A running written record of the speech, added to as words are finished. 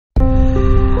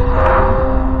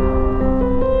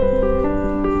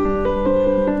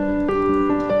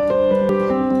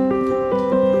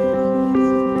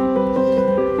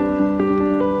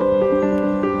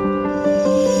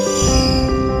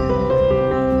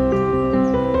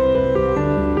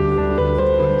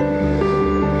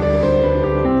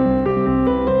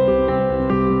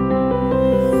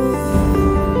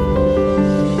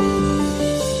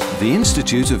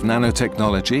Institute of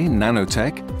Nanotechnology,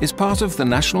 Nanotec, is part of the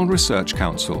National Research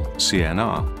Council,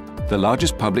 CNR, the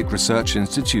largest public research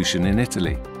institution in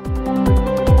Italy.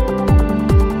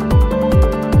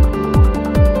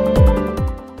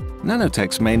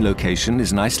 Nanotec's main location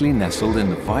is nicely nestled in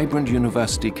the vibrant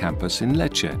university campus in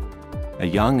Lecce, a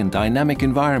young and dynamic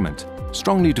environment,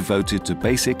 strongly devoted to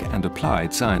basic and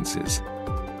applied sciences.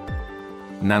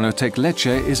 Nanotec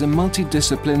Lecce is a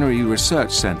multidisciplinary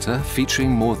research center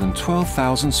featuring more than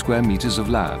 12,000 square meters of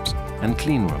labs and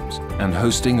clean rooms, and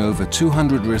hosting over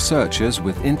 200 researchers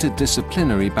with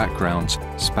interdisciplinary backgrounds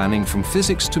spanning from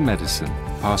physics to medicine,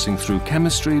 passing through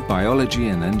chemistry, biology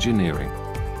and engineering.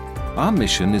 Our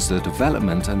mission is the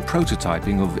development and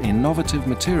prototyping of innovative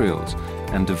materials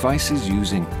and devices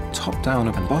using top-down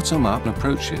and bottom-up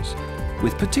approaches,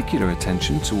 with particular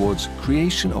attention towards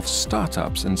creation of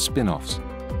startups and spin-offs,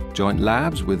 joint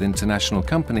labs with international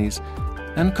companies,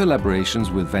 and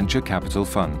collaborations with venture capital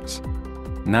funds.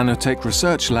 Nanotec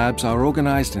research labs are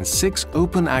organized in 6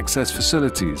 open-access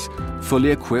facilities,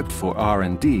 fully equipped for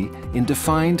R&D in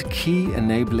defined key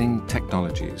enabling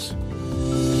technologies.